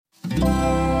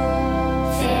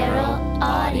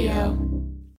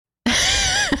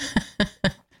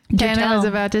Tana was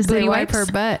about to say wipe her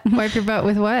butt. Wipe your butt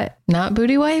with what? Not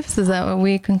booty wipes? Is that what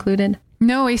we concluded?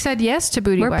 No, we said yes to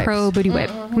booty wipes. We're pro booty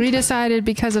wipe. We decided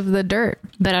because of the dirt.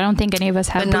 But I don't think any of us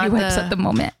have booty wipes at the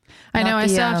moment. I know. I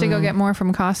still have to go get more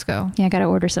from Costco. Yeah, I got to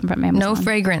order some from Amazon. No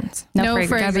fragrance. No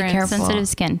fragrance. Gotta be careful. Sensitive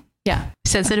skin. Yeah.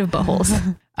 Sensitive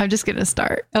buttholes. I'm just going to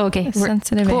start. Oh, okay.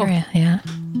 Sensitive area. Yeah.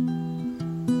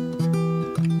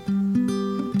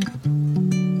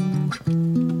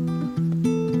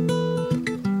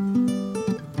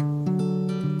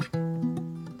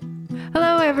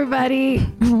 Hello, everybody.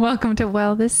 Welcome to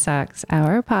Well, This Sucks,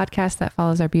 our podcast that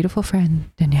follows our beautiful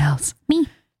friend, Danielle's Me.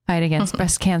 fight against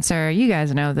breast cancer. You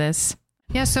guys know this.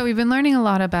 Yeah, so we've been learning a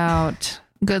lot about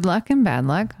good luck and bad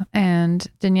luck. And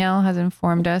Danielle has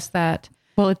informed us that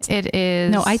it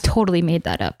is... No, I totally made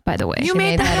that up, by the way. You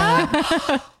made that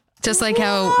up? Just like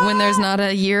how when there's not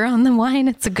a year on the wine,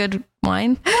 it's a good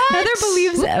wine. Heather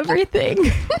believes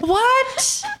everything.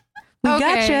 What?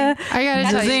 Gotcha. I gotta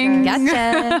tell you guys.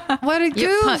 Gotcha. What a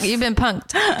goof. You've been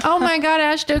punked. Oh my God,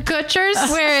 Ashton Kutchers.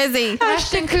 Where is he?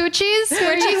 Ashton Coochies.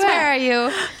 Where are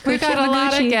you? We got a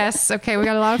lot of guests. Okay, we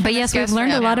got a lot of But yes, we've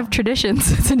learned a lot of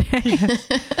traditions today.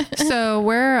 So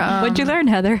we're... What'd you learn,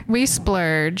 Heather? We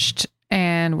splurged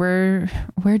and we're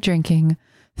drinking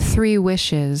 3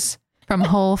 Wishes from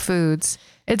Whole Foods.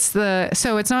 It's not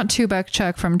 $2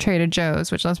 Chuck from Trader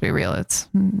Joe's, which let's be real, it's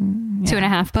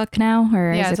 $2.50 now,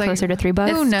 or is it closer to $3?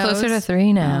 Who knows? Closer to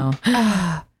 3 now.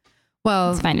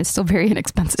 Well, it's fine. It's still very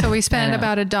inexpensive. So we spent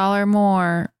about $1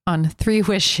 more on 3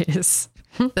 Wishes,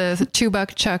 the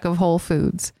 $2 Chuck of Whole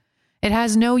Foods. It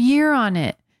has no year on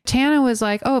it. Tana was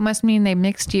like, "Oh, it must mean they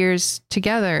mixed years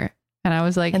together," and I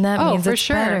was like, "And that means for it's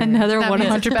sure." better. And Heather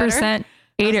 100%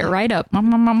 ate it right up.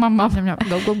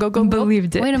 Go.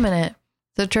 Believed it. Wait a minute.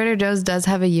 So Trader Joe's does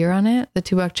have a year on it, the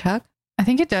 $2 Chuck? I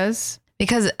think it does.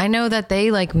 Because I know that they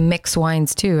like mix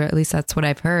wines too, or at least that's what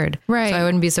I've heard. Right. So I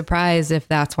wouldn't be surprised if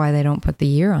that's why they don't put the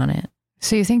year on it.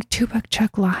 So you think $2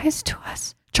 Chuck lies to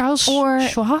us? Charles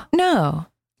Schwab? No.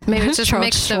 Maybe it's just Charles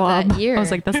mixed Schwab. of that year. I was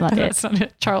like, that's not it. That's not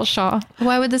it. Charles Shaw.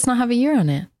 Why would this not have a year on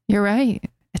it? You're right.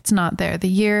 It's not there. The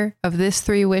year of this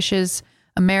 3 Wishes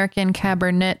American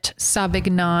Cabernet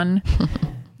Sauvignon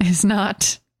is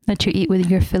not... That you eat with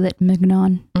your filet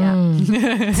mignon. Yeah.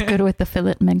 It's good with the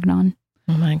filet mignon.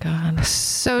 Oh my God.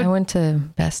 So I went to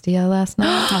Bestia last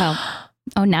night.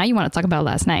 Oh, now you want to talk about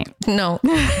last night? No,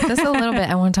 just a little bit.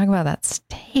 I want to talk about that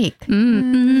steak.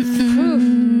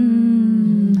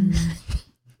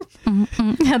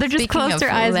 Heather just closed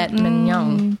her eyes. Filet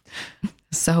mignon.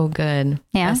 So good.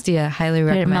 Yeah. Bestia, highly Did it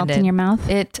recommend melt in your mouth?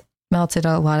 It melted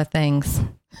a lot of things.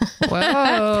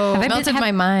 whoa. It melted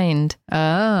my mind.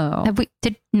 Oh.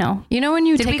 No. You know when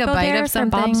you Did take we a go bite there of for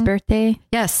something? Bob's birthday?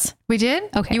 Yes. We did?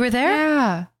 Okay. You were there?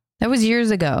 Yeah. That was years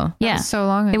ago. Yeah. So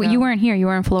long ago. You weren't here. You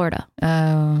were in Florida.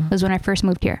 Oh. It was when I first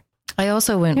moved here. I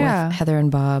also went with Heather and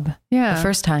Bob. Yeah. The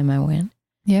first time I went.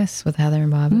 Yes. With Heather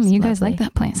and Bob. You guys like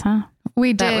that place, huh?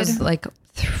 We did. That was like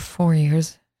 4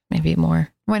 years, maybe more.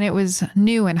 When it was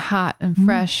new and hot and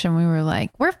fresh, and we were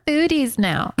like, we're foodies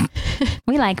now.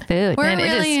 We like food. We're And it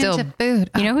really is still into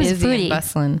food. You know who's busy and foodie?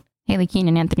 bustling. Haley Keene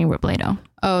and Anthony Robledo.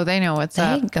 Oh, they know what's They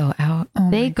up. go out. Oh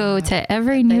They go to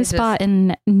every new spot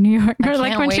in New York. I Or like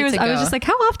can't when wait I was to go. just like,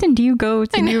 how often do you go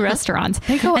to new restaurants?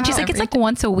 They go and she's out like, it's like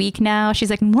once a week now. She's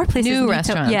like, more places New need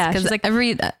restaurants. To, yeah, because she's like,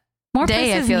 every more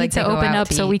day places I feel need like they to go open out up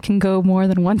to so eat. we can go more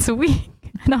than once a week.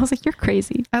 And I was like, you're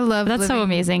crazy. I love That's so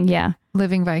amazing. Yeah.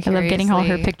 living vicariously. I love getting all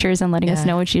her pictures and letting us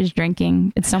know what she's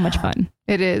drinking. It's so much fun.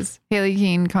 It is. Haley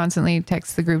Keene constantly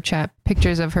texts the group chat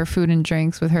pictures of her food and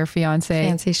drinks with her fiance.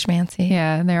 Fancy schmancy.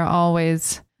 Yeah, and they're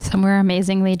always somewhere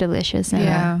amazingly delicious.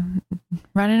 And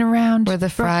running around where the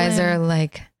fries are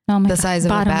like the size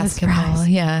of a basketball. Fries.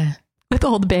 Yeah. With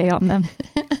Old Bay on them.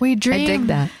 We dream I dig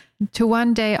that. to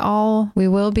one day all we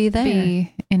will be there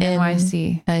be in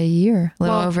NYC. A year, a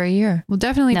little over a year. We'll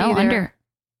definitely be there.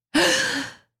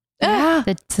 Yeah,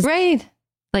 right.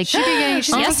 Like she began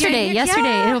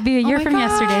yesterday. It'll be a year from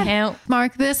yesterday.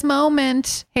 Mark this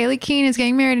moment. Haley Keene is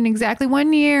getting married in exactly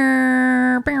 1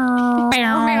 year.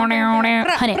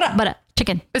 Honey, butter,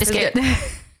 chicken, biscuit.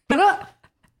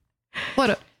 What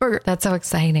a burger. That's so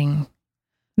exciting.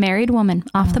 Married woman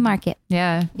off the market.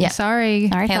 Yeah. Hands Sorry,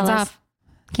 fellas. off.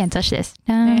 Can't touch this.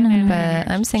 But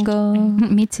I'm single.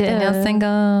 Me too. Danielle's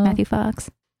single. Matthew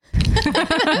Fox.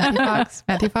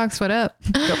 Matthew Fox, what up?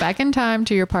 Go back in time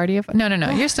to your party of... No.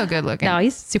 You're still good looking. No,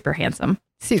 he's super handsome.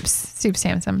 Soup's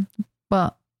handsome.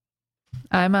 Well,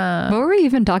 I'm What were we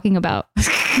even talking about?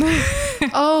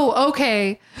 Oh,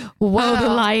 okay. Wow. Oh, the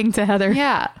lying to Heather.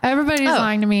 Yeah, everybody's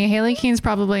lying to me. Haley Keen's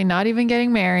probably not even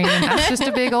getting married, and that's just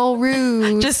a big old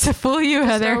ruse. Just to fool you,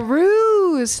 Heather. A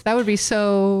ruse. That would be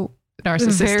so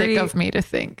narcissistic of me to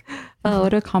think. Oh,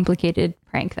 what a complicated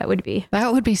prank that would be.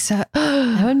 That would be so.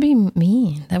 That would be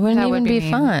mean. That wouldn't even be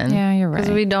mean. fun. Yeah, you're right.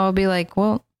 Because we'd all be like,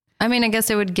 well, I mean, I guess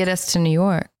it would get us to New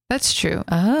York. That's true.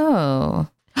 Oh.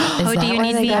 Oh, do you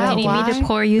need me to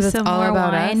pour you some all more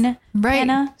about wine? Right.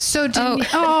 Anna? So,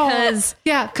 because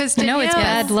because I know it's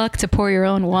bad luck to pour your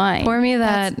own wine. Pour me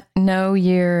that no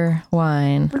year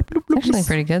wine. It's actually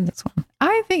pretty good, this one.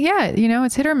 I think,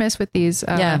 it's hit or miss with these.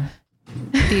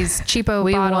 These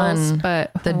cheapo bottles, won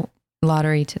but the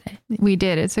lottery today. we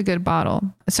did. It's a good bottle.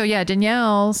 So yeah,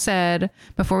 Danielle said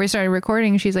before we started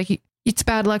recording, she's like, it's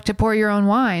bad luck to pour your own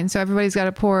wine. So everybody's got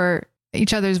to pour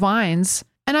each other's wines.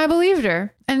 And I believed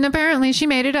her. And apparently she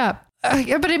made it up.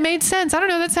 But it made sense. I don't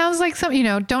know. That sounds like something,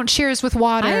 don't cheers with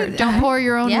water. Don't pour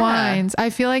your own wines.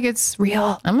 I feel like it's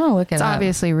real. I'm going to look it up. It's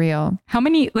obviously real. How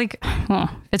many,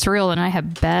 it's real and I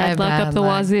have bad luck up the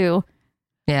wazoo.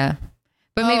 Yeah.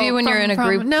 But maybe when you're in a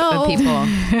group of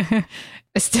people.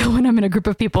 Still, when I'm in a group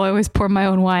of people, I always pour my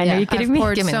own wine. Are you kidding me? I've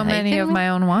poured so many of my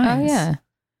own wines. Oh, yeah.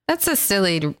 That's a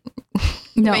silly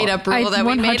made-up rule that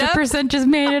we made up. 100% just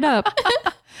made it up.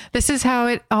 This is how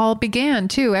it all began,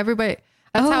 too. Everybody,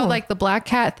 that's how the black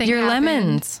cat thing Your happened.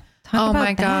 Lemons. Oh,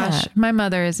 my gosh. My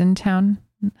mother is in town.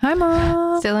 Hi,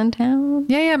 Mom. Still in town?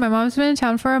 Yeah. My mom's been in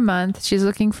town for a month. She's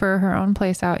looking for her own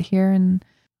place out here. And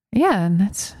and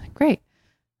that's great.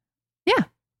 Yeah.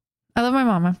 I love my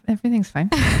mom. Everything's fine.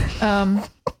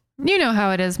 You know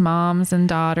how it is, moms and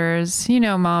daughters.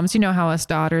 Moms, how us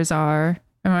daughters are.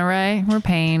 Am I right? We're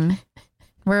pain.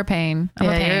 We're a pain. I'm a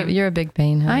pain. You're a big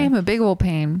pain. Huh? I am a big old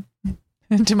pain.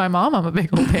 To my mom, I'm a big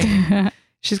old pain.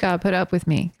 She's got to put up with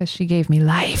me because she gave me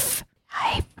life.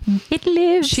 It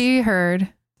lives. She heard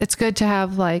it's good to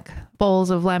have bowls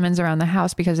of lemons around the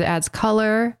house because it adds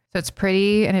color. So it's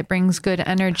pretty and it brings good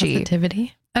energy.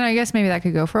 Positivity. And I guess maybe that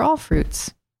could go for all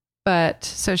fruits. But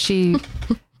so she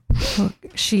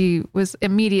was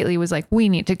immediately like, we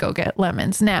need to go get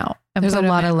lemons now. And there's a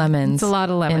lot of lemons. It's a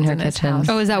lot of lemons in this house.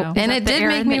 Oh, is that? And it did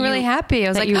make me really happy. I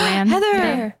was like, you ran?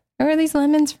 Heather, where are these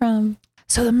lemons from?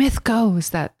 So the myth goes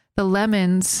that the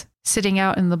lemons sitting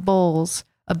out in the bowls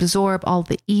absorb all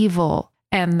the evil,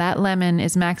 and that lemon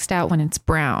is maxed out when it's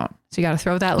brown. So you got to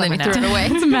throw that lemon out. Throw it away.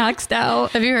 It's maxed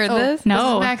out. Have you heard this?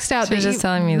 No. This is maxed out. She was just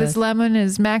telling me this lemon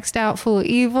is maxed out full of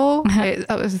evil.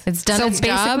 It's done So its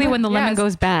basically, job. when the lemon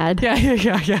goes bad. Yeah.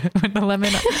 When the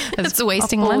lemon It's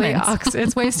wasting lemons.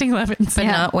 It's wasting lemons. But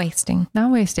not wasting. Not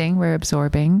wasting. We're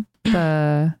absorbing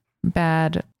the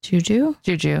bad Juju?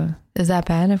 juju. Is that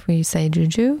bad if we say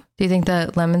juju? Do you think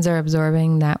that lemons are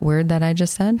absorbing that word that I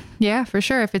just said? Yeah, for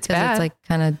sure. If it's bad. It's like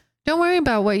kind of... Don't worry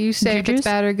about what you say. If it's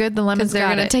bad or good, the lemons they're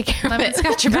got going to it. take care of Lemons it.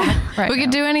 got your back. Right we now.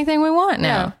 could do anything we want now.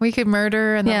 Yeah, we could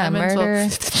murder and the lemons murder.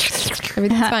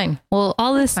 Everything's fine. Well,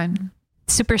 all this fine.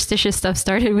 superstitious stuff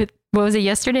started with, what was it,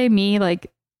 yesterday? Me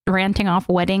ranting off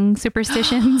wedding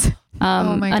superstitions.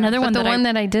 Oh my gosh. Another But one the one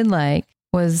that I did like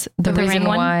was the ring reason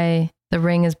one? why the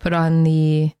ring is put on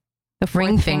the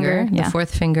ring finger, yeah. the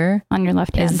fourth finger. on your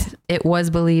left hand. Is it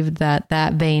was believed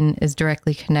that vein is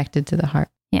directly connected to the heart.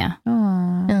 Yeah.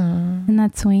 Oh, Isn't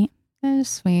that sweet? that is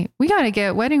sweet. We got to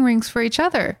get wedding rings for each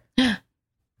other.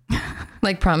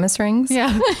 Like promise rings?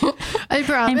 Yeah. I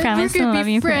promise to love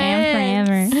you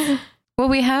forever. Well,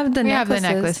 we have the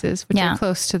necklaces, which are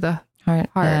close to the heart.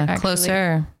 actually.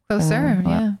 Closer. Closer,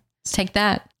 yeah. Let's take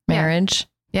that. Marriage.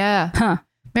 Yeah. Huh.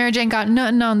 Marriage ain't got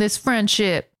nothing on this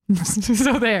friendship.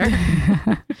 So there.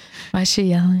 Why is she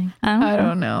yelling? I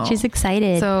don't know. She's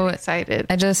excited. so excited.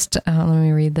 I just, let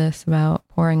me read this about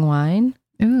pouring wine.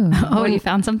 Ooh. Oh, you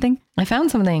found something? I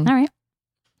found something. All right.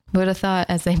 Would have thought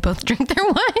as they both drink their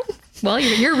wine. Well,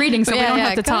 you're reading, so we don't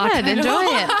have to go talk. ahead, enjoy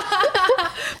it.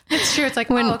 It's true. It's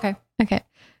like, okay. Okay.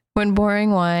 When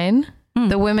pouring wine,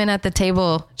 the women at the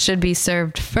table should be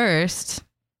served first,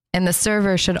 and the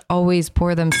server should always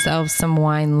pour themselves some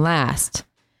wine last.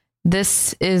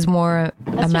 This is more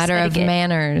a matter of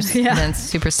manners than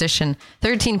superstition.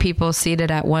 13 people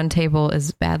seated at one table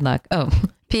is bad luck. Oh,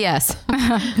 P.S.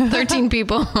 13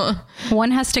 people. One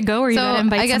has to go, or you gotta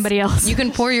invite somebody else. You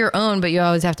can pour your own, but you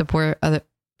always have to pour other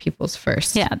people's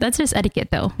first. Yeah, that's just etiquette,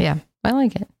 though. Yeah, I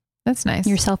like it. That's nice.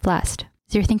 Yourself last.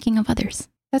 So you're thinking of others.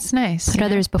 That's nice. Put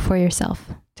others before yourself.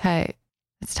 Tight.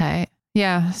 It's tight.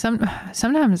 Yeah.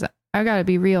 Sometimes I gotta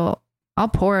be real. I'll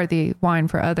pour the wine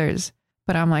for others,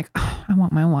 but I'm like, oh, I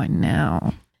want my wine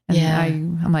now.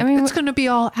 And Yeah. I'm like, it's going to be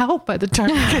all out by the time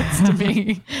it gets to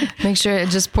me. Make sure it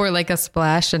just pour like a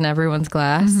splash in everyone's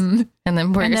glass, and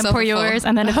then pour yourself a yours. full.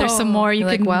 And then if there's some more, you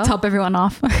You're can like, well. top everyone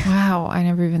off. Wow. I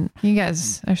never even, you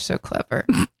guys are so clever.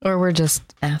 Or we're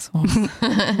just assholes.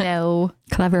 No.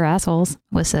 Clever assholes.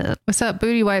 What's up? What's up?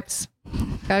 Booty wipes.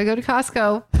 Gotta go to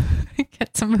Costco.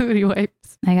 Get some booty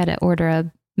wipes. I got to order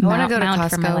a I want to go to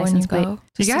mount for my Costco when you license plate. go. You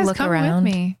Just to guys look come around.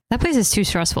 with me. That place is too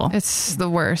stressful. It's the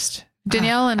worst.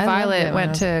 Danielle and I loved Violet it when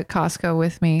went to Costco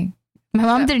with me. My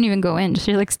mom didn't even go in.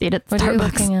 She like stayed at What are you Starbucks.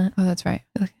 looking at? Oh, that's right.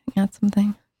 Looking at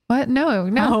something? What? No.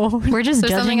 We're just Is there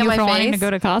judging something in you my for wanting to face? go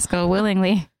to Costco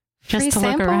willingly. Just Free to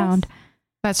samples? look around.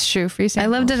 That's true. Free I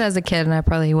samples. loved it as a kid, and I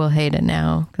probably will hate it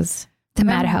now because It's a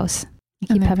madhouse. You And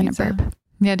keep their having pizza. a burp.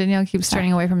 Yeah, Danielle keeps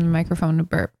turning away from the microphone to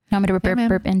burp. You want me to burp, ma'am.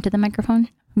 burp into the microphone?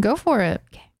 Go for it.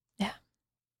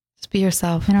 just be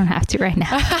yourself. I don't have to right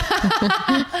now.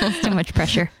 It's too much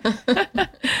pressure.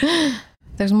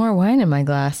 There's more wine in my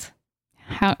glass.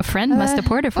 A friend must have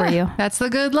poured it for you. That's the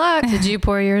good luck. Did you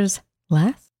pour yours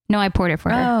last? No, I poured it for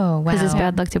her. Oh, wow. Because it's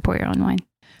bad luck to pour your own wine.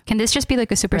 Can this just be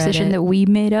like a superstition Reddit. that we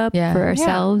made up Yeah. for Yeah,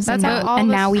 ourselves? that's and how all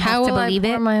now this- we How have to will believe I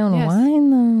pour it? my own Yes. wine,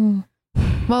 though?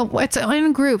 Well, it's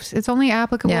in groups. It's only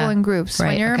applicable Yeah. in groups. When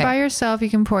Right, you're okay. by yourself, you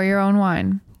can pour your own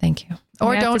wine. Thank you. Or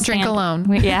We have don't to drink stand- alone.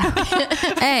 Yeah.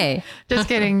 Hey. Just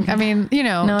kidding. I mean,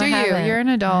 No, I do you? haven't. You're an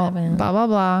adult. I haven't. Blah, blah,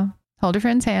 blah. Hold your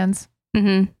friends' hands.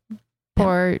 hmm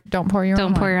Don't pour your own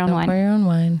Don't pour wine. your own Don't wine. pour your own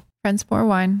wine. Friends pour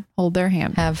wine. Hold their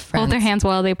hand. Have friends. Hold their hands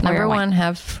while they pour Number your wine. one,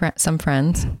 have some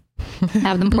friends.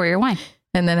 Have them pour your wine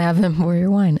And then have them pour your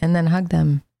wine. And then hug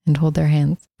them and hold their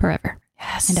hands. forever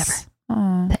Yes. and ever.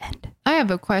 Aw. The end. I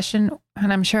have a question,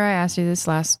 and I'm sure I asked you this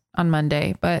on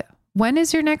Monday, but when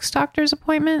is your next doctor's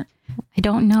appointment? I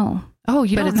don't know. Oh,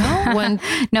 you But don't it's know? when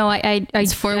No, I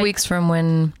it's 4 weeks from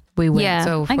when we went. Yeah,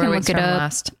 so I 4 can weeks look it from up.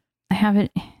 last I have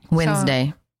it.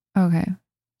 Wednesday. Okay.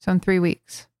 So in 3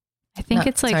 weeks. I think Not-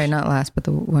 it's like sorry, not last, but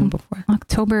the one before.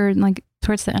 October, like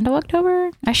towards the end of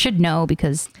October. I should know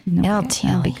because I'll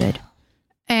tell that'd be you. good.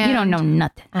 And You don't know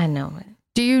nothing. I know it.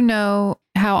 Do you know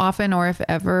how often or if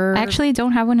ever? I actually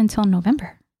don't have one until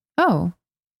November. Oh,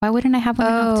 Why wouldn't I have one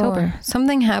in October?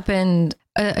 Something happened.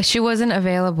 She wasn't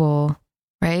available,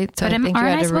 right? So But I think you aren't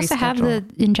had I to supposed to have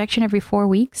reschedule. the injection every 4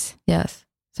 weeks? Yes.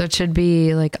 So it should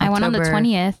be like October. I went on the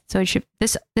 20th, so it should.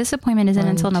 This appointment isn't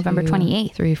until November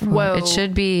 28th. 3, 4. Whoa. It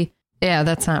should be. Yeah,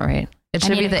 that's not right. It I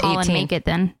should need be to the call and 18th. make it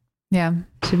then. yeah.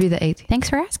 Should be the 18th. Thanks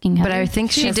for asking. But Heather. I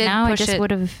think she Because did now push I just it.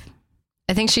 would have.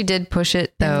 I think she did push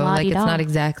it Been though. Like it's la-di-da. not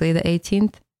exactly the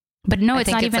 18th. But no, I it's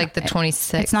think not it's even like the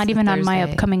 26th. It's not even on my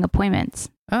Thursday. upcoming appointments.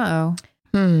 Uh-oh.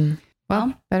 Hmm.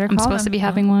 Well, better I'm call supposed to them. be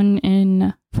having one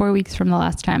in 4 weeks from the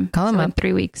last time. Call him so in up.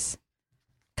 3 weeks.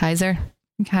 Kaiser.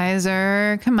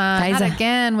 Kaiser, come on. Kaiser. Not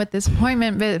again with this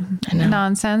appointment bit I know.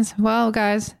 nonsense. Well,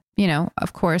 guys,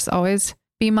 of course, always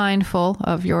be mindful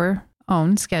of your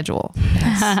own schedule.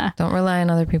 Yes. Don't rely on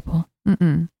other people.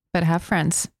 But have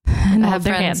friends And have hold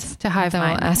their friends. hands. to high That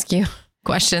will five. ask you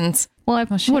questions. Well, I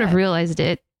Well, shit. would have realized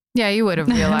it Yeah, you would have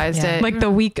realized Yeah. it. like the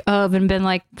week of and been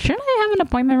like, shouldn't I have an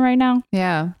appointment right now?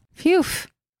 Yeah. Phew.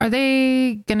 Are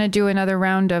they going to do another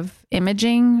round of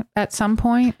imaging at some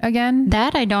point again?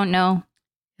 That I don't know.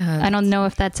 I don't know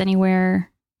if that's anywhere.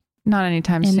 Not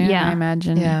anytime And- soon, yeah. I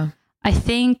imagine. Yeah. I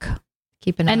think,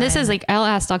 Keep an eye. and this is on like, I'll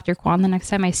ask Dr. Kwan the next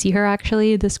time I see her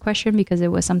actually this question because it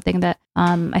was something that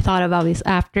I thought of always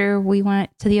after we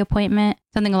went to the appointment.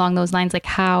 Something along those lines, like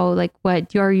how, like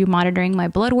what, are you monitoring my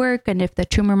blood work? And if the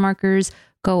tumor markers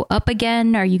go up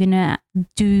again, are you going to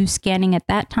do scanning at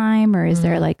that time? Or is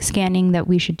there like scanning that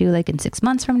we should do like in 6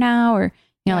 months from now? Or,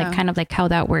 like Yeah. kind of like how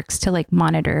that works to like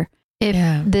monitor if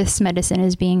Yeah. this medicine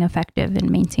is being effective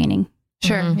in maintaining.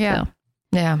 Sure. Mhm. Yeah. So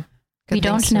Yeah. Good we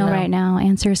don't things to know right now.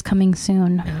 Answers coming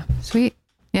soon. Yeah. Sweet.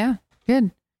 Yeah. Good.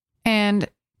 And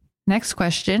next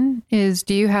question is,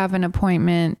 do you have an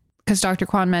appointment? Because Dr.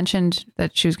 Kwan mentioned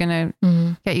that she was going to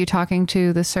Mhm. get you talking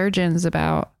to the surgeons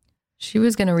about, She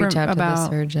was going to reach out to the about-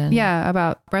 surgeon.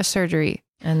 about breast surgery.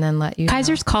 And then let you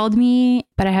Kaiser's called me,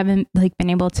 but I haven't like been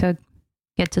able to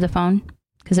get to the phone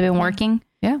because I've been working.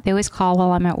 Yeah. They always call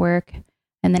while I'm at work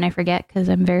and then I forget because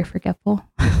I'm very forgetful.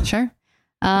 Sure.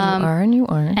 You are and you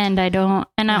aren't. And I don't,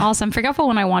 and I'm forgetful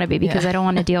when I want to be because Yeah. I don't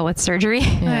want to deal with surgery.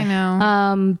 I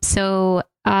know. So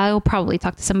I'll probably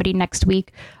talk to somebody next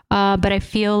week. But I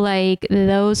feel like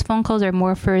those phone calls are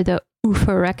more for the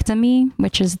oophorectomy,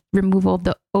 which is removal of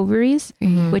the ovaries,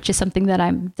 Mhm. which is something that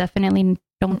I'm definitely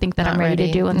don't think that Not I'm ready to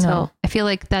ready. do until No. I feel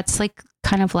like that's like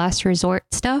kind of last resort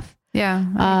stuff. Yeah.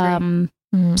 I agree.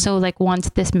 Mhm. So like once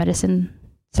this medicine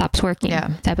stops working Yeah.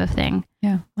 type of thing.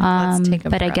 Yeah. Let's take a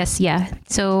But I breath. guess, yeah.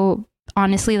 So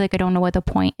honestly, like, I don't know what the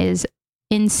point is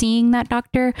in seeing that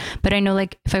doctor, but I know,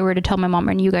 like, if I were to tell my mom,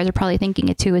 and you guys are probably thinking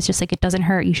it too, it's just like, it doesn't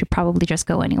hurt. You should probably just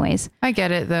go anyways. I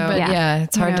get it though. But yeah,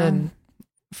 it's hard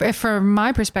to. From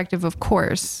my perspective, of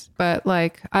course, but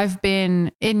like I've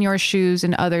been in your shoes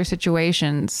in other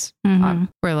situations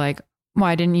where like,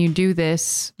 why didn't you do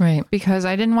this? Right. Because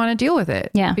I didn't want to deal with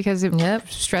it. Yeah. Because it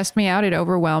stressed me out. It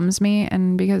overwhelms me.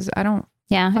 And because I don't.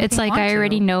 Yeah. It's like, I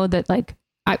already know that like,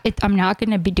 I'm not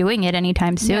going to be doing it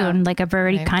anytime soon. Yeah. Like I've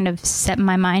already kind of set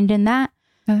my mind in that.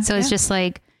 So it's just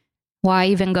like, why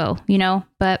even go, you know?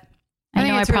 But I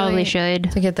know I probably really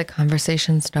should. To get the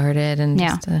conversation started and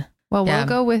just to, well, we'll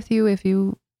go with you if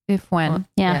when. Well,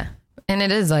 yeah. And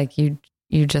it is like, you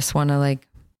just want to like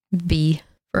be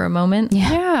for a moment.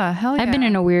 Yeah. Hell yeah. I've been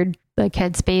in a weird like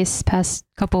headspace past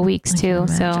couple weeks too.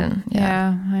 So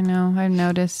yeah, I know. I've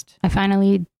noticed. I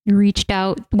finally reached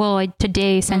out. Well, I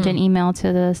today sent an email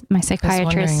to my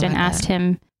psychiatrist and asked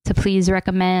him to please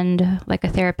recommend like a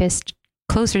therapist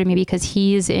closer to me because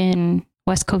he's in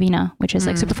West Covina, which is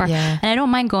like super far. Yeah. And I don't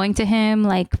mind going to him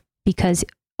like, because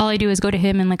all I do is go to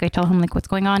him and like, I tell him like what's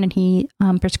going on and he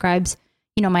prescribes,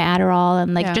 you know, my Adderall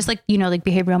and like, just like, you know, like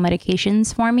behavioral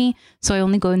medications for me. So I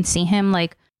only go and see him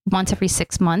like once every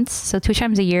 6 months. So 2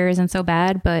 times a year isn't so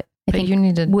bad, but I think you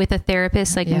need to, with a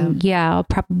therapist, like, I'll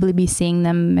probably be seeing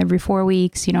them every 4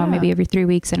 weeks, you know, maybe every 3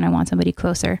 weeks. And I want somebody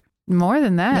closer. More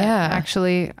than that. Yeah.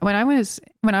 Actually, when I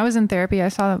was in therapy, I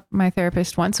saw my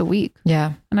therapist once a week.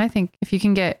 Yeah. And I think if you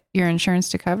can get your insurance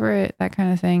to cover it, that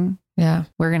kind of thing. Yeah.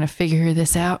 We're going to figure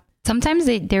this out. Sometimes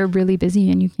they're really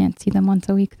busy and you can't see them once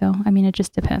a week though. I mean, it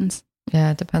just depends.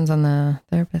 Yeah. It depends on the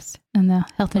therapist. And the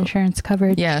health insurance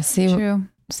coverage. Yeah. See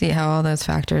how all those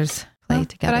factors play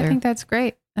together. But I think that's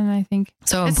great. And I think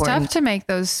it's tough to make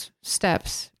those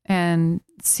steps and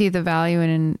see the value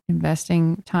in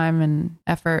investing time and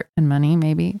effort and money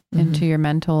maybe into your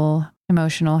mental,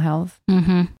 emotional health.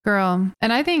 Girl.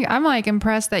 And I think I'm like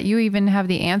impressed that you even have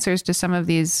the answers to some of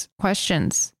these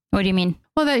questions. What do you mean?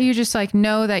 Well, that you just like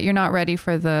know that you're not ready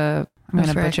for the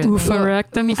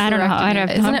oophorectomy. I don't know how.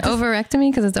 Isn't it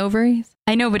overectomy because it's ovaries?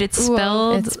 I know, but it's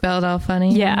spelled all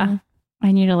funny. Yeah.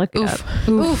 I need to look it up.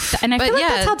 Oof. And I feel like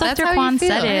that's how Dr. Kwan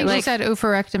said it. Like, you said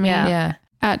oophorectomy. Yeah.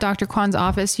 At Dr. Kwan's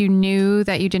office, you knew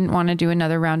that you didn't want to do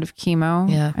another round of chemo.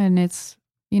 Yeah. And it's,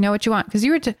 you know what you want. Because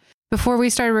before we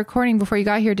started recording, before you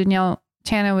got here,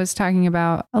 Tana was talking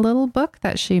about a little book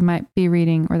that she might be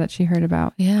reading or that she heard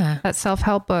about. Yeah. That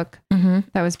self-help book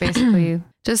that was basically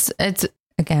it's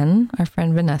again, our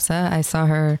friend Vanessa. I saw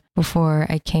her before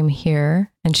I came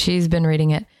here and she's been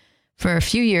reading it for a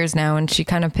few years now. And she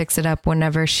kind of picks it up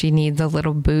whenever she needs a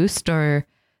little boost or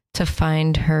to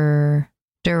find her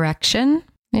direction.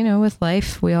 You know, with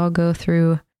life, we all go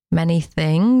through many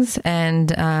things.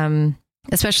 And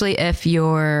especially if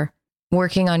you're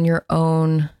working on your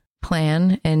own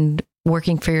plan and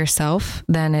working for yourself,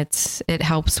 then it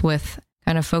helps with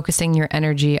kind of focusing your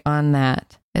energy on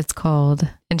that. It's called,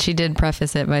 and she did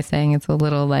preface it by saying it's a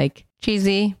little like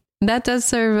cheesy. That does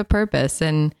serve a purpose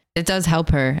and it does help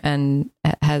her and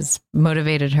has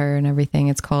motivated her and everything.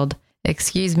 It's called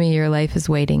Excuse Me, Your Life is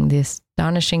Waiting, The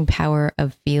Astonishing Power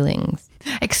of Feelings.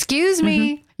 Excuse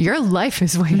me, your life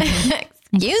is waiting.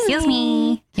 Excuse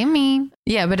me. Give me.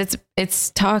 Yeah, but it's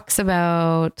talks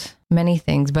about many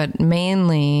things, but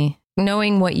mainly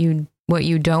knowing what you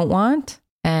don't want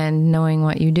and knowing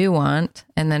what you do want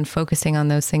and then focusing on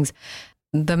those things.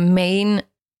 The main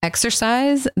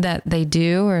exercise that they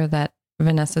do or that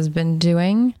Vanessa's been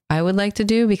doing, I would like to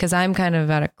do because I'm kind of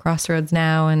at a crossroads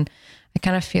now and I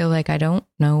kind of feel like I don't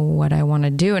know what I want to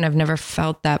do and I've never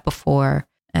felt that before.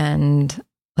 And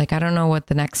like, I don't know what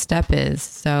the next step is.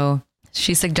 So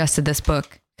she suggested this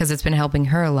book because it's been helping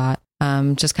her a lot.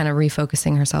 Just kind of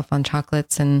refocusing herself on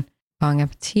chocolates and bon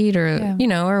appetit or, you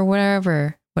know, or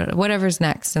whatever's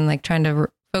next and like trying to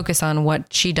focus on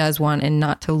what she does want and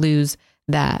not to lose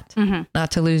that,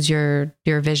 not to lose your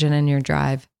vision and your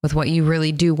drive with what you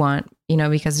really do want, you know,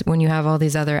 because when you have all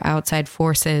these other outside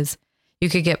forces, you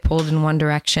could get pulled in one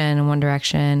direction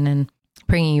and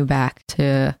bringing you back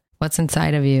to what's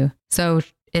inside of you. So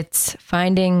it's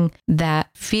finding that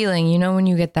feeling, you know, when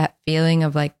you get that feeling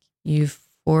of like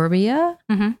euphoria.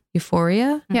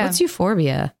 Euphoria? Yeah. What's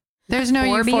euphoria? There's no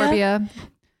euphoria.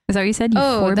 Is that what you said?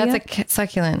 Euphorbia? Oh, that's a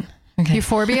succulent. Okay.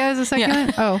 Euphorbia is a succulent?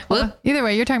 Yeah. Oh, well, either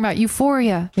way, you're talking about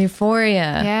euphoria.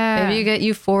 Euphoria. Yeah. Maybe you get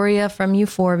euphoria from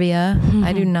euphorbia.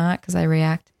 I do not because I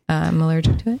react. I'm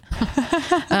allergic to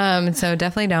it. So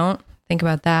definitely don't think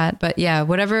about that. But yeah,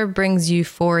 whatever brings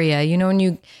euphoria, you know, when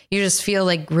you just feel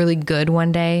like really good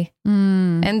one day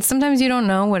and sometimes you don't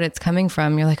know what it's coming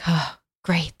from. You're like, oh,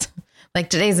 great. like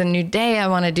today's a new day. I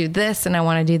want to do this and I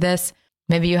want to do this.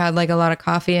 Maybe you had like a lot of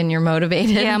coffee and you're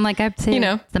motivated. Yeah, I'm like, I'd say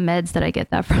the meds that I get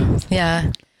that from.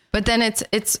 Yeah. But then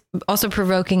it's also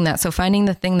provoking that. So finding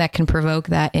the thing that can provoke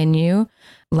that in you,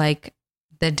 like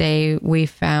the day we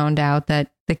found out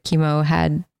that the chemo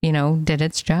had, did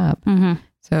its job. Mm-hmm.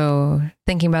 So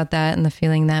thinking about that and the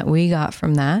feeling that we got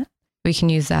from that, we can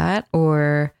use that.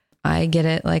 Or I get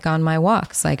it like on my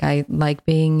walks. Like I like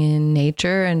being in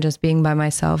nature and just being by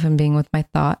myself and being with my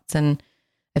thoughts. And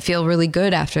I feel really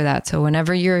good after that. So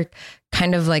whenever you're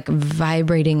kind of like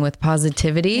vibrating with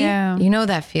positivity, you know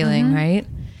that feeling, right?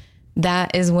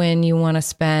 That is when you want to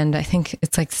spend, I think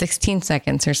it's like 16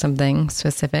 seconds or something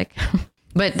specific.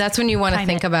 But that's when you want to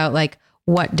think about like,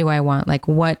 what do I want? Like,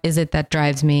 what is it that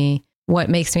drives me? What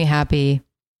makes me happy?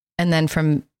 And then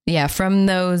from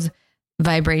those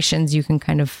vibrations, you can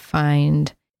kind of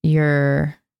find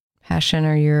your passion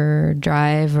or your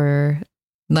drive or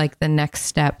like the next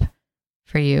step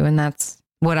for you. And that's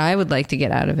what I would like to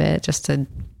get out of it, just to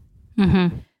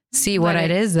see what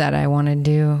it is that I want to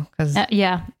do. Cause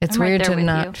it's weird to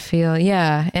not feel,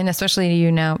 and especially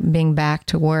you now being back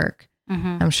to work.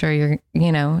 I'm sure you're,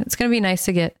 it's going to be nice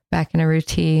to get back in a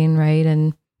routine, right?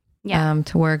 And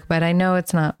to work, but I know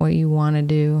it's not what you want to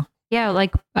do. Yeah.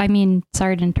 Like, I mean,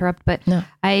 sorry to interrupt, but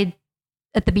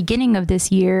at the beginning of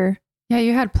this year,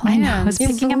 you had plans. I was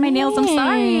picking up my nails. I'm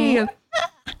sorry.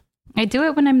 I do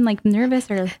it when I'm like nervous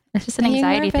or it's just an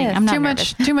anxiety thing. I'm not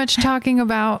too much talking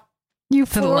about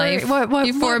euphoria. What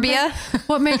euphoria?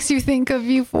 What makes you think of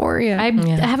euphoria? I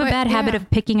have a bad habit of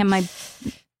picking at my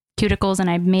cuticles and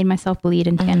I made myself bleed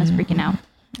and Tana's freaking out.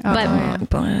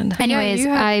 Anyways,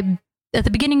 at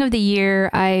the beginning of the year,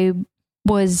 I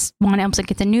was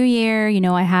like, it's a new year,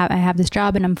 I have this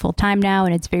job and I'm full time now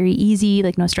and it's very easy,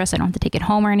 like no stress. I don't have to take it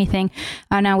home or anything.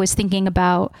 And I was thinking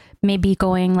about maybe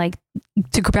going like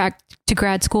to go back to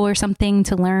grad school or something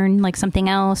to learn like something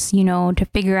else, to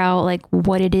figure out like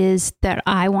what it is that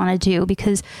I want to do,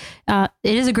 because it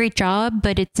is a great job,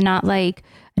 but it's not like,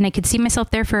 and I could see myself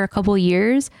there for a couple of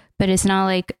years, but it's not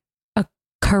like a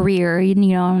career,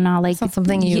 I'm not like, it's not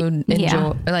something you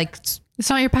enjoy, like it's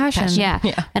not your passion. Yeah.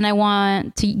 And I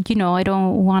want to, I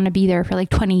don't want to be there for like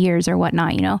 20 years or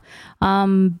whatnot,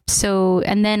 So,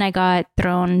 and then I got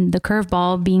thrown the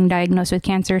curveball being diagnosed with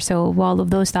cancer. So all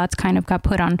of those thoughts kind of got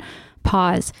put on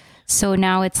pause. So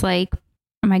now it's like,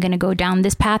 am I going to go down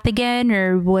this path again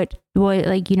or what,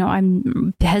 like,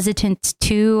 I'm hesitant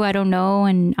too. I don't know.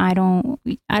 And I don't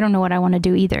know what I want to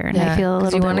do either. And I feel a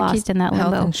little bit lost in that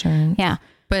limbo. Health insurance. Yeah.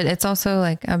 But it's also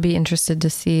like, I'd be interested to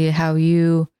see how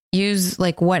you use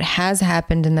like what has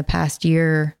happened in the past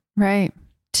year, right?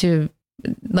 To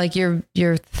like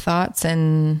your thoughts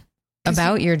and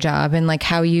about your job and like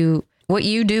what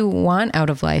you do want out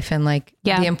of life and like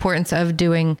the importance of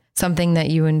doing something that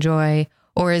you enjoy,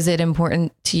 or is it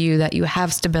important to you that you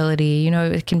have stability?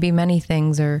 It can be many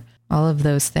things or all of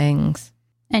those things.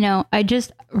 I know. I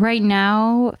just right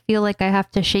now feel like I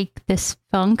have to shake this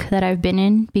funk that I've been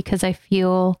in because I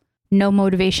feel no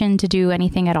motivation to do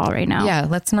anything at all right now. Yeah,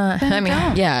 let's not. Then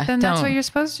that's what you're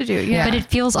supposed to do. Yeah. But it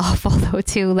feels awful though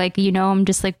too. Like, I'm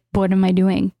just like, what am I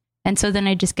doing? And so then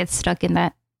I just get stuck in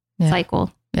that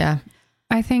cycle. Yeah.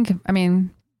 I think,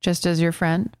 just as your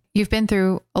friend, you've been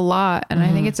through a lot and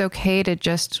I think it's okay to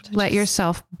just let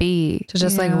yourself be. To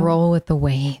just like roll with the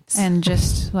waves. And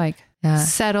just like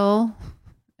settle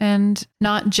and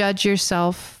not judge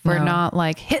yourself for not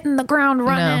like hitting the ground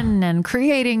running and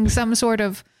creating some sort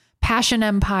of passion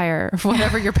empire,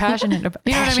 whatever you're passionate about.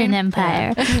 You know what I mean?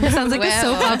 Empire. It sounds like a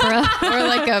soap opera or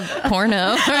like a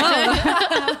porno.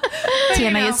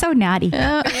 Tana is so naughty.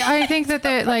 I think that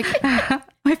they're like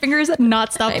my fingers have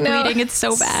not stopped bleeding. It's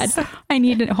so bad. I'm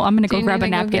going to go grab a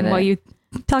napkin while you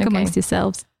talk amongst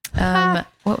yourselves.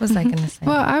 What was I going to say?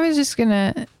 Well, I was just going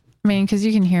to, because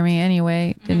you can hear me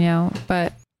anyway, Danielle,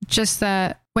 but just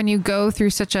that when you go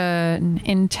through such an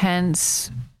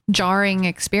intense, jarring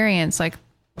experience, like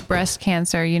breast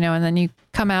cancer, and then you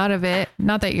come out of it,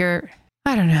 not that you're,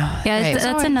 I don't know. Yeah,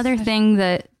 that's another thing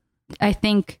that I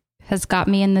think has got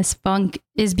me in this funk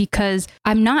is because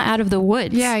I'm not out of the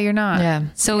woods. Yeah, you're not. Yeah.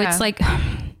 So it's like,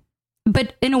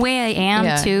 but in a way I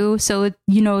am too. So,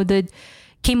 the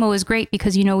chemo was great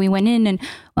because, we went in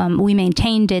and we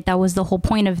maintained it. That was the whole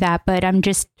point of that. But I'm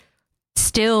just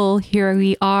still, here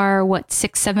we are,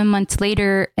 6-7 months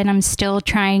later, and I'm still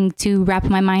trying to wrap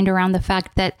my mind around the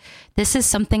fact that this is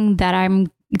something that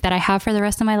I have for the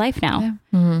rest of my life now. Yeah.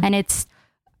 Mm-hmm. And it's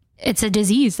a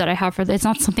disease that I have it's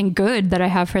not something good that I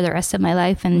have for the rest of my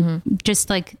life. And just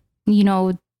like, I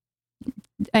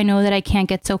know that I can't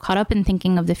get so caught up in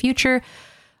thinking of the future,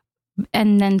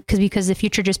 And then because the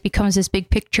future just becomes this big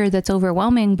picture that's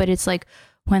overwhelming. But it's like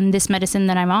when this medicine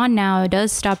that I'm on now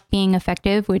does stop being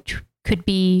effective, which could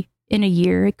be in a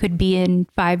year, it could be in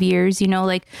 5 years,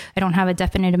 like I don't have a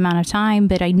definite amount of time,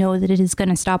 but I know that it is going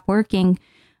to stop working.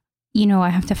 I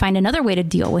have to find another way to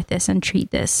deal with this and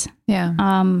treat this. Yeah.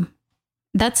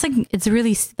 That's like, it's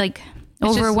really like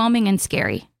overwhelming and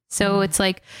scary. So it's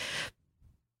like,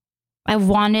 I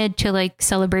wanted to like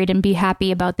celebrate and be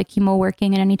happy about the chemo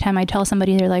working. And anytime I tell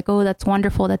somebody, they're like, oh, that's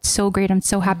wonderful. That's so great. I'm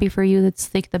so happy for you.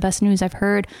 That's like the best news I've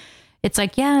heard. It's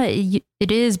like, yeah,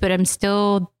 it is, but I'm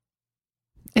still,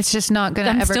 it's just not going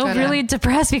to I'm ever still really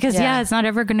depressed because it's not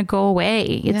ever going to go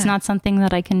away. It's not something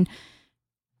that I can,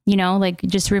 like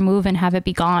just remove and have it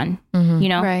be gone,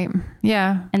 Right.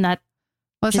 Yeah. And that,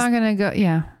 well, it's not going to go.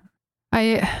 Yeah.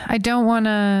 I don't want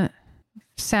to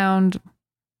sound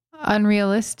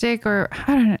unrealistic or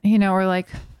I don't know, or like,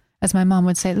 as my mom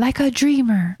would say, like a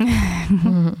dreamer.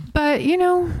 But,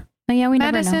 yeah, we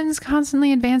medicine's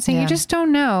constantly advancing. You just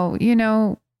don't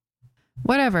know,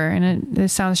 whatever. And it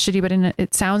sounds shitty, but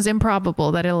it sounds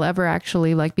improbable that it'll ever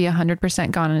actually like be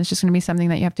 100% gone. And it's just going to be something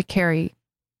that you have to carry.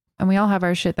 And we all have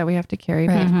our shit that we have to carry,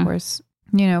 but of course,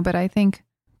 but I think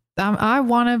I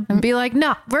want to be like,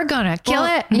 no, we're going to kill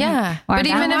it. Yeah. But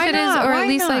even if it is, or at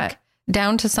least like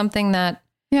down to something that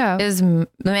is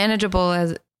manageable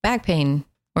as back pain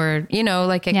or,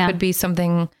 like it could be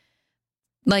something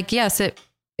like, yes, it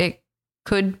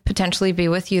could potentially be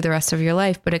with you the rest of your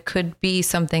life, but it could be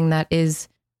something that is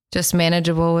just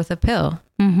manageable with a pill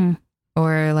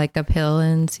or like a pill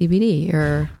and CBD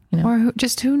or, or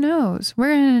who knows? We're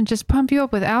going to just pump you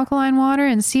up with alkaline water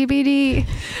and CBD.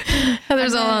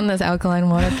 Heather's all on this alkaline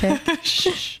water kick.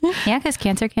 Yeah, because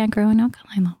cancer can't grow in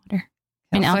alkaline water.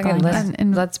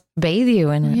 Let's bathe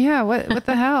you in it. Yeah. What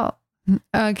the hell?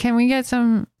 Can we get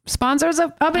some sponsors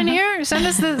up in here? Send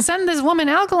this woman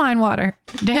alkaline water.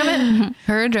 Damn it.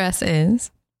 Her address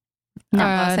is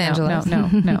Los Angeles. No.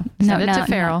 Send it to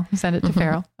Farrell. Send it to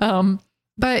Farrell.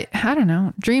 But I don't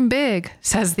know. Dream big,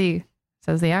 says the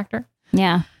actor.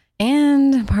 Yeah.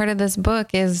 And part of this book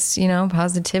is,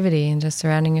 positivity and just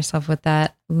surrounding yourself with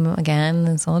that. Again,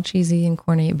 it's all cheesy and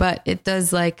corny, but it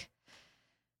does like,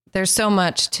 there's so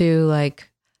much to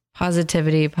like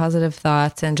positivity, positive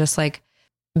thoughts, and just like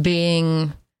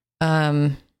being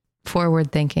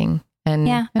forward thinking. And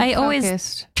I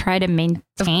always try to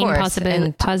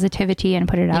maintain positivity and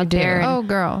put it out there. Oh,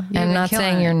 girl. I'm not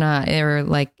saying you're not or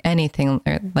like anything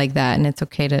like that. And it's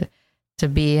okay to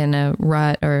be in a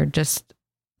rut or just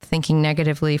thinking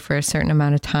negatively for a certain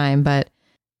amount of time. But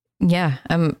yeah,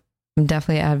 I'm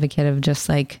definitely an advocate of just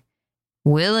like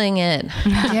willing it.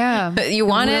 Yeah. You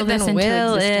want it, then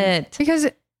will it. Because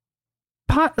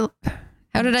how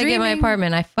did I get my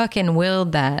apartment? I fucking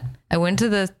willed that. I went to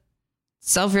the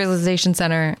self-realization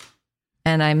center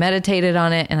and I meditated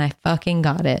on it and I fucking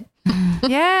got it.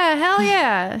 Yeah.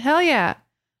 Hell yeah.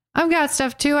 I've got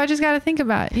stuff too. I just got to think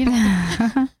about it.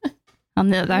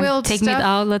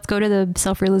 Let's go to the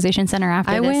self-realization center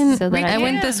after I this. I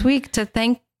went this week to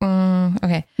thank.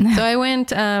 Okay. So I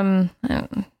went,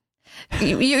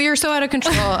 you're so out of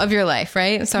control of your life,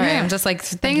 right? Sorry. I'm just like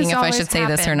thinking if I should say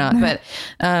this or not, but,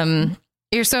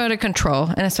 you're so out of control.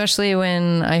 And especially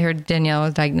when I heard Danielle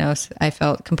was diagnosed, I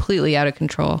felt completely out of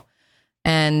control.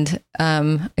 And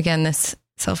again, this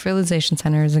self-realization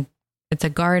center it's a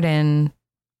garden.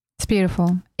 It's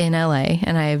beautiful in LA.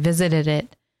 And I visited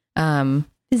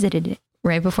it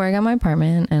right before I got my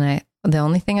apartment. And the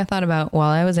only thing I thought about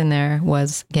while I was in there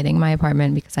was getting my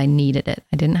apartment because I needed it.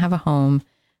 I didn't have a home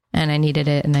and I needed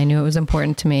it. And I knew it was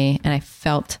important to me. And I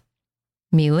felt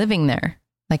me living there.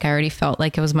 Like I already felt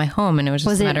like it was my home and it was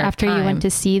just a matter of time. Was it after you went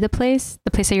to see the place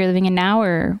that you're living in now,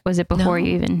 or was it before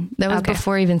you even? That was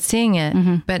before even seeing it.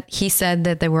 Mm-hmm. But he said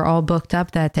that they were all booked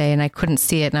up that day and I couldn't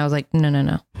see it. And I was like,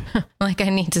 no. Like I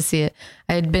need to see it.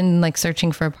 I had been like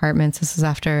searching for apartments. This was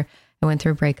after I went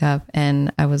through a breakup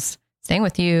and I was staying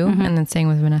with you and then staying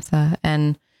with Vanessa.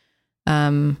 And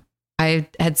I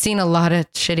had seen a lot of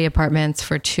shitty apartments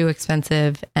for too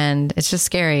expensive and it's just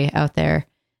scary out there.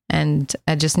 And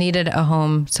I just needed a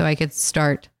home so I could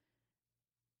start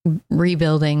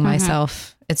rebuilding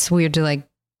myself. It's weird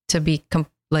to be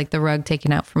like the rug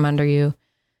taken out from under you,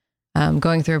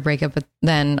 going through a breakup, but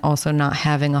then also not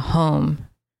having a home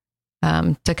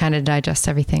to kind of digest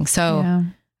everything. So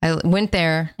I went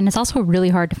there. And it's also really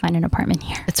hard to find an apartment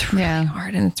here. It's really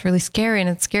hard and it's really scary. And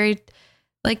it's scary.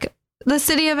 Like the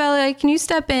city of LA, can you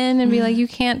step in and be like, you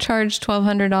can't charge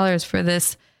 $1,200 for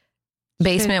this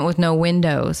basement with no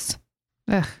windows.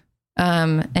 Ugh.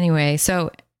 Anyway, so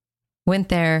went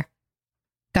there,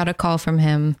 got a call from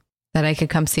him that I could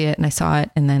come see it and I saw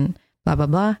it. And then blah, blah,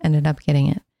 blah. Ended up getting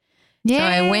it. Yeah.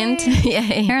 So I went.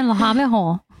 Yay. You're in the hobbit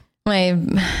hole. My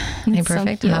It's so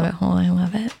perfect cute. hobbit hole. I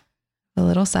love it. A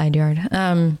little side yard.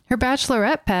 Her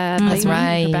bachelorette pad. That's like,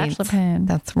 right. Her bachelor pad.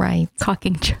 That's right.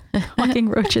 Cocking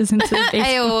roaches into the basement.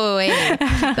 Hey, wait.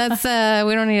 That's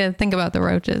we don't need to think about the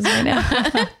roaches right now.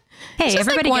 Hey, Just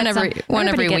everybody like gets one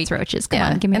everybody every gets week. roaches. Come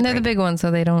on, give me and a they're the break. big ones, so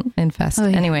they don't infest. Oh,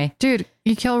 yeah. Anyway, Dude,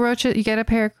 you kill roaches, you get a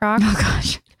pair of Crocs. Oh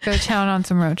gosh. Go town on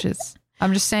some roaches.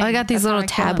 I'm just saying. I got these that's how little I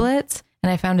kill 'em. tablets,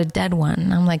 and I found a dead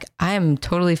one. I'm like, I am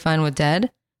totally fine with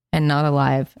dead and not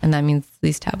alive, and that means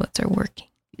these tablets are working.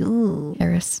 Ooh.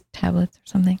 Harris tablets or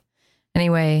something.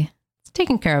 Anyway, it's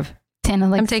taken care of. Tana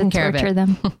likes I'm taking to care of torture it.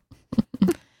 them.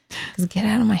 Because get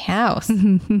out of my house.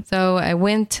 So I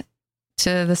went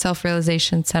to the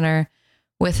Self-Realization Center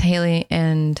with Haley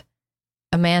and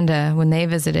Amanda when they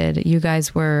visited. You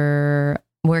guys were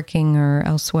working or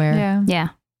elsewhere Yeah. Yeah.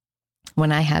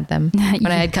 when I had them. When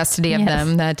I had custody of Yes.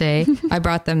 them that day, I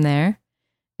brought them there.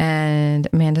 And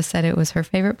Amanda said it was her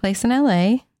favorite place in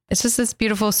LA. It's just this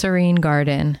beautiful, serene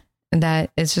garden that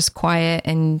is just quiet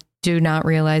and do not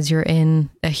realize you're in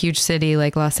a huge city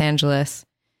like Los Angeles.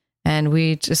 And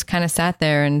we just kind of sat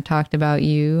there and talked about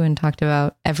you and talked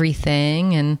about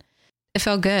everything. And it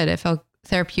felt good. It felt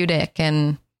therapeutic.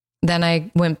 And then I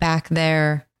went back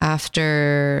there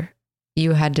after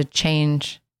you had to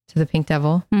change to the Pink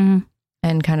Devil Mhm.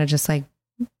 and kind of just like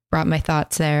brought my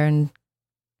thoughts there and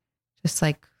just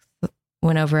like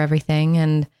went over everything.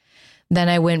 And then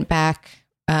I went back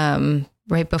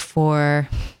right before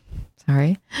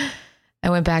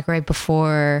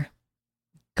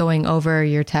going over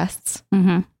your tests,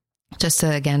 Mhm. just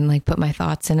to again like put my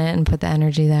thoughts in it and put the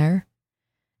energy there.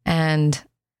 And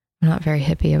I'm not very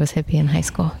hippie. I was hippie in high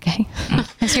school. Okay.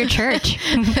 It's your church.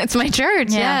 It's my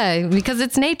church. Yeah. Yeah. Because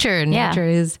it's nature. Yeah. Nature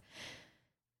is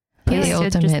Yeah, the so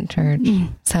ultimate church.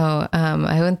 Mm. So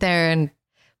I went there and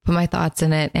put my thoughts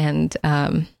in it. And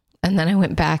then I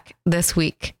went back this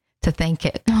week to thank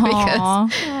it because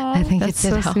Aw. I think That's it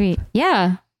did so help. sweet.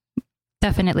 Yeah.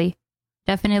 Definitely.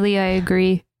 Definitely, I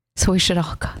agree. So we should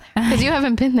all go there because you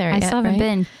haven't been there I yet. still haven't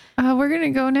right? been. We're going to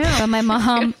go now. But my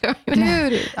mom, Dude, We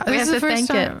this have is to the first thank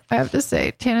time it. I have to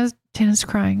say Tana's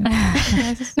crying.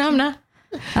 No, I'm not.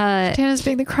 Tana's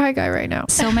being the cry guy right now.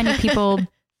 so many people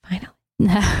Finally.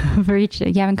 have reached.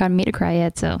 You haven't gotten me to cry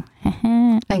yet, so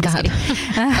Thank God.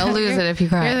 I'll lose it if you You're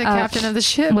cry. the captain of the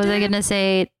ship. was I gonna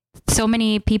say? So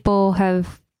many people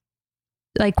have,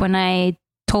 like, when I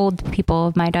told people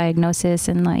of my diagnosis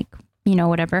and like,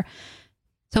 whatever.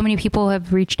 So many people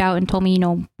have reached out and told me,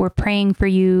 we're praying for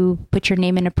you. Put your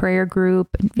name in a prayer group.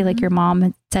 I feel like your mom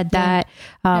had said that.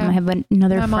 Yeah. I have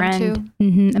another My mom friend,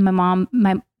 and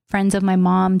my friends of my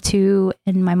mom too,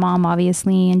 and my mom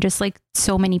obviously, and just like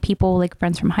so many people, like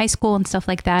friends from high school and stuff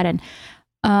like that. And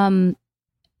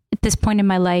at this point in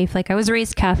my life, like I was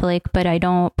raised Catholic, but I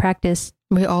don't practice,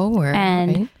 We all were.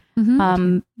 and right?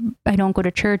 Mhm. I don't go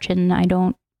to church, and I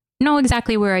don't know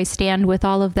exactly where I stand with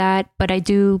all of that, but I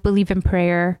do believe in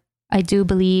prayer. I do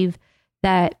believe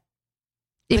that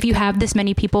if you have this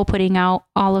many people putting out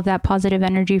all of that positive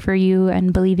energy for you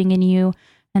and believing in you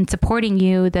and supporting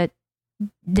you, that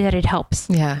it helps.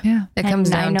 Yeah. Yeah. It comes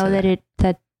And down I know to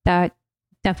that that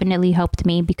definitely helped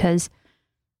me because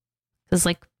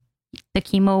like the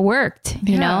chemo worked,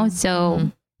 you Yeah. know? So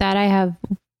Mhm. that I have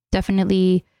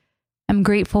definitely, I'm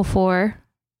grateful for.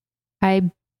 I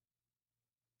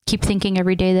keep thinking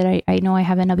every day that I know I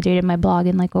haven't updated my blog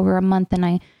in like over a month, and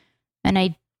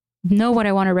I know what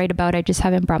I want to write about. I just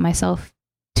haven't brought myself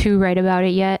to write about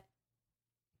it yet.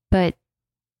 But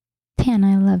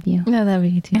Tana, I love you. I love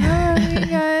you too. Oh, you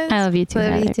guys. I love you too.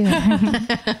 Love you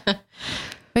Heather. too.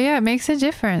 But yeah, it makes a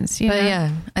difference. You But know?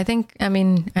 yeah, I think,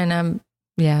 and I'm,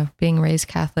 being raised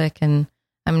Catholic, and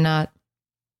I'm not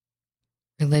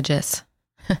religious,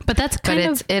 But that's but kind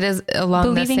of it is along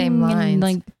the believing same lines. in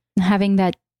like having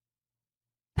that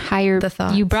higher, The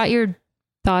thoughts. you brought your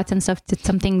thoughts and stuff to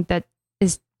something that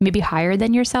is maybe higher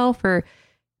than yourself, or,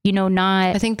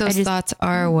 not. I think those just- thoughts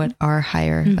are what are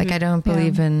higher. Mhm. Like I don't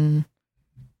believe in,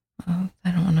 I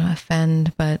don't want to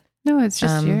offend, but No, it's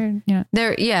just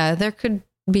there could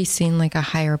be seen like a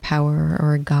higher power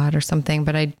or a God or something,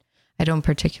 but I don't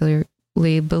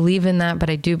particularly believe in that, but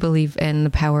I do believe in the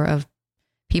power of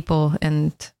people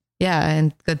and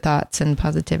good thoughts and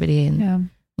positivity and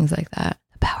things like that.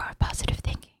 The power of positive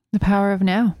thinking. the power of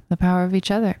now, the power of each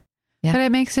other. Yeah. But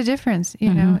it makes a difference,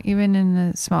 know, even in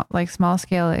the small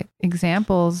scale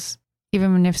examples,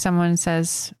 even if someone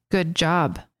says good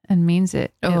job and means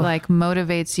it, it like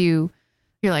motivates you.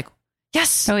 You're like,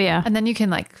 yes. Oh yeah. And then you can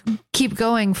like keep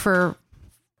going for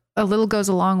a little goes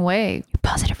a long way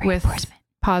Positive with reinforcement.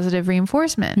 positive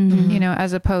reinforcement, you know,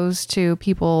 as opposed to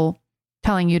people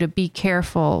telling you to be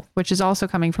careful, which is also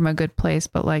coming from a good place,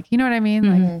 but like, you know what I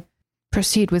mean? Like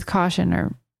proceed with caution,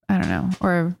 or I don't know,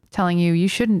 or telling you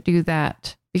shouldn't do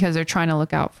that because they're trying to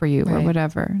look out for you or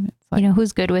whatever. And it's like, you know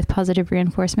who's good with positive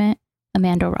reinforcement?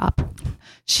 Amanda Ropp.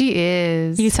 She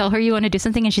is. You tell her you want to do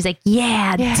something and she's like,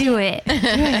 yeah, do it.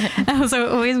 I was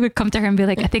always would come to her and be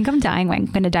like, I think I'm dying. I'm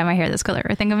going to dye my hair this color.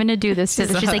 I think I'm going to do this.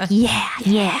 She's like,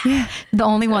 yeah. The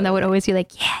only one that would always be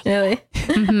like, yeah. Really?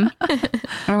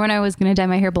 Or when I was going to dye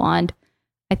my hair blonde,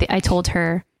 I told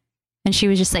her and she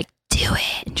was just like, do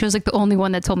it. And she was like the only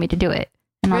one that told me to do it.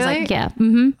 And really? I was like, yeah.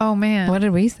 Oh man. What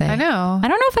did we say? I know. I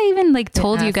don't know if I even like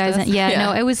told you guys.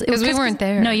 No, it was because we weren't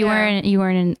there. No, you weren't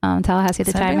in Tallahassee at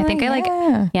the time. I think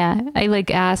I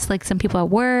like asked like some people at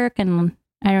work, and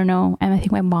I don't know, and I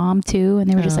think my mom too, and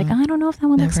they were just like, I don't know if that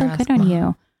one looks so good on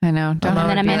you. I know. And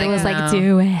then Amanda was like,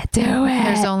 do it.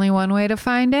 There's only one way to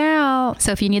find out.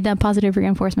 So if you need that positive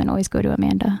reinforcement, always go to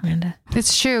Amanda.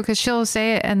 It's true, because she'll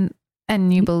say it and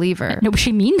you believe her. No,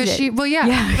 she means it.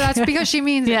 That's because she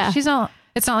means it. She's not.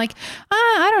 It's not like,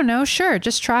 I don't know. Sure,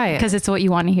 just try it. Because it's what you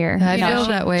want to hear. I feel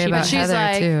that way about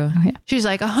Heather too. She's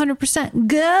like 100%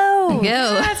 go.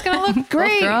 Yeah, it's going to look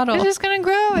great. It's just going to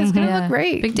grow. It's going to look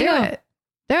great. Big deal. Do it.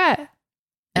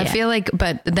 I feel like,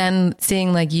 but then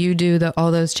seeing like you do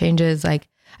all those changes, like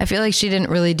I feel like she didn't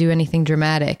really do anything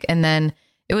dramatic. And then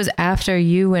it was after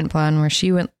you went blonde where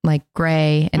she went like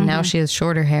gray and now she has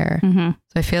shorter hair. So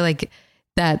I feel like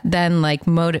that then like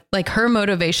her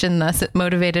motivation, thus it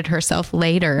motivated herself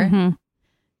later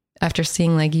after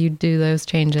seeing like you do those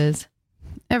changes.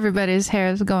 Everybody's hair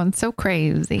is going so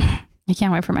crazy. I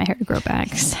can't wait for my hair to grow back.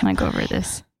 I'm going to go over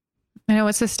this. I know.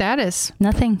 What's the status?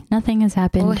 Nothing has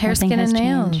happened. Well, hair, skin, and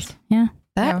nails. Changed. Yeah.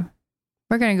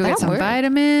 We're going to go get some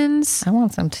vitamins. I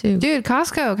want some too. Dude,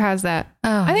 Costco has that.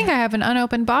 Oh, I think I have an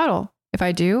unopened bottle. If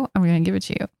I do, I'm going to give it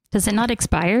to you. Does it not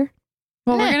expire?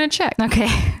 Well, we're going to check. Okay.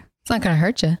 It's not going to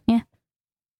hurt you. Yeah.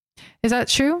 Is that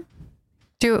true?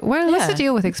 What's the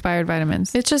deal with expired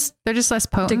vitamins? It's just, they're just less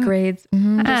potent. Degrades.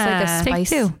 Just like a spice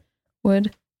too.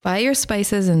 would. Buy your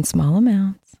spices in small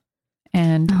amounts.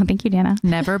 And thank you, Dana.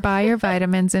 Never buy your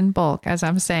vitamins in bulk. As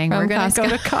I'm saying, we're going to go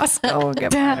to Costco and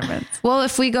get vitamins. Well,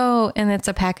 if we go and it's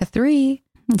a pack of 3,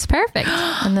 it's perfect.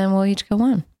 And then we'll each go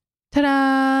one.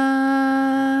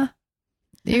 Ta-da!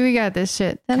 We got this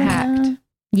shit hacked.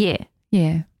 Yeah.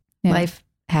 Life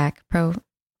hack. Pro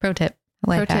tip.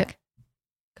 Life hack.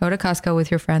 Go to Costco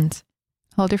with your friends.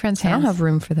 Hold your friends' hands. I don't have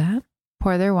room for that.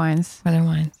 Pour their wines.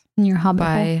 In your hobbit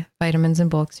Buy hole. vitamins in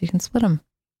bulk so you can split them.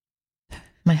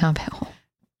 My hobbit hole.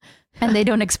 And they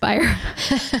don't expire.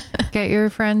 Get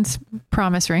your friends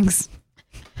promise rings.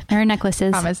 Or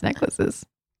necklaces. Promise necklaces.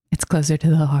 It's closer to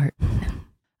the heart.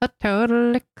 A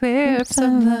total eclipse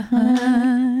of the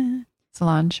heart.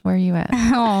 Solange, where are you at?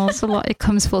 Oh, it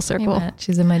comes full circle.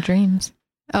 She's in my dreams.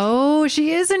 Oh,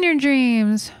 she is in your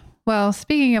dreams. Well,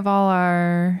 speaking of all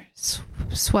our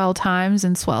swell times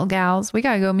and swell gals, we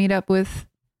got to go meet up with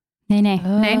Nay.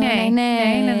 Oh,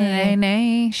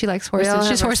 Nay. She likes horses.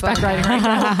 She's horseback riding right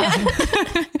now.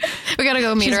 We got to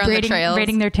go meet her on the trails.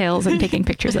 Braiding their tails and taking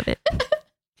pictures of it.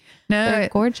 No, they're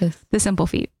gorgeous. The Simple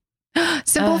Feet.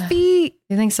 Simple Feet.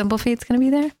 You think Simple Feet's going to be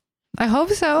there? I hope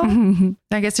so.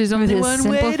 I guess there's only one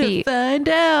way to find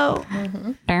out.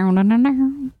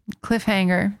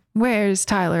 Cliffhanger. Where's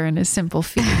Tyler and his Simple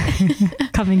Feet?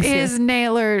 Coming soon. Is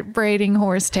Naylor braiding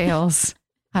horse tails?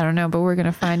 I don't know, but we're going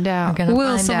to find out.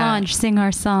 Will Solange sing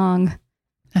our song?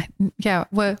 Yeah.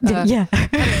 What?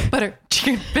 Butter,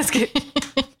 chicken, biscuit. We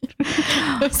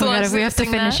have to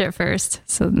finish it first.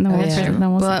 So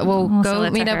we'll go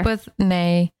meet up with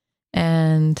Nay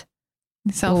and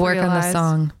we'll work on the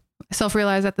song.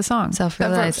 Self-realize at the song.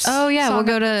 Self-realize. Oh yeah, we'll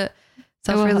go to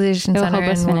Self-Realization Center. It will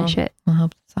help us finish it. We'll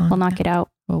help the song. We'll knock it out.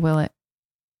 We'll will it.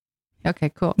 Okay,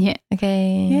 cool. Yeah.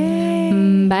 Okay.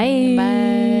 Yay. Bye.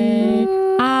 Bye.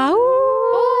 Ow.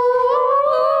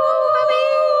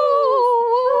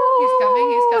 He's coming.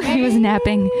 He was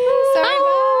napping. Sorry,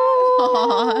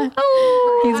 Bob.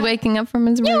 He's waking up from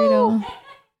his burrito.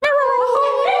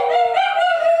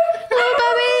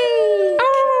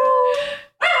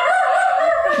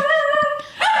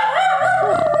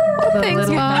 Thanks,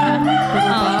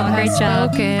 Bob. Great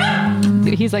job.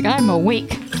 Dude, he's like, I'm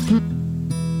awake.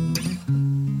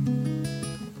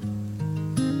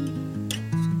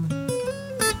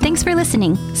 Thanks for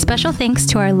listening. Special thanks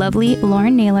to our lovely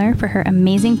Lauren Naylor for her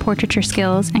amazing portraiture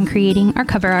skills and creating our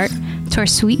cover art, to our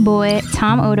sweet boy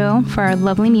Tom Odo for our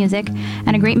lovely music,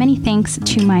 and a great many thanks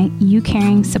to my You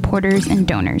Caring supporters and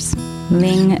donors: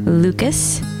 Ling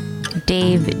Lucas,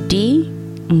 Dave D,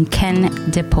 and Ken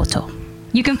DePoto.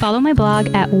 You can follow my blog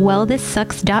at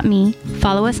wellthissucks.me,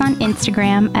 follow us on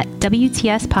Instagram at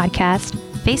WTS Podcast,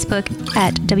 Facebook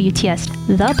at WTS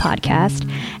The Podcast,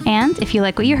 and if you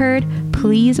like what you heard,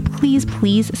 please, please,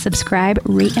 please subscribe,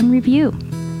 rate, and review.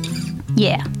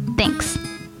 Yeah, thanks.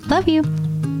 Love you.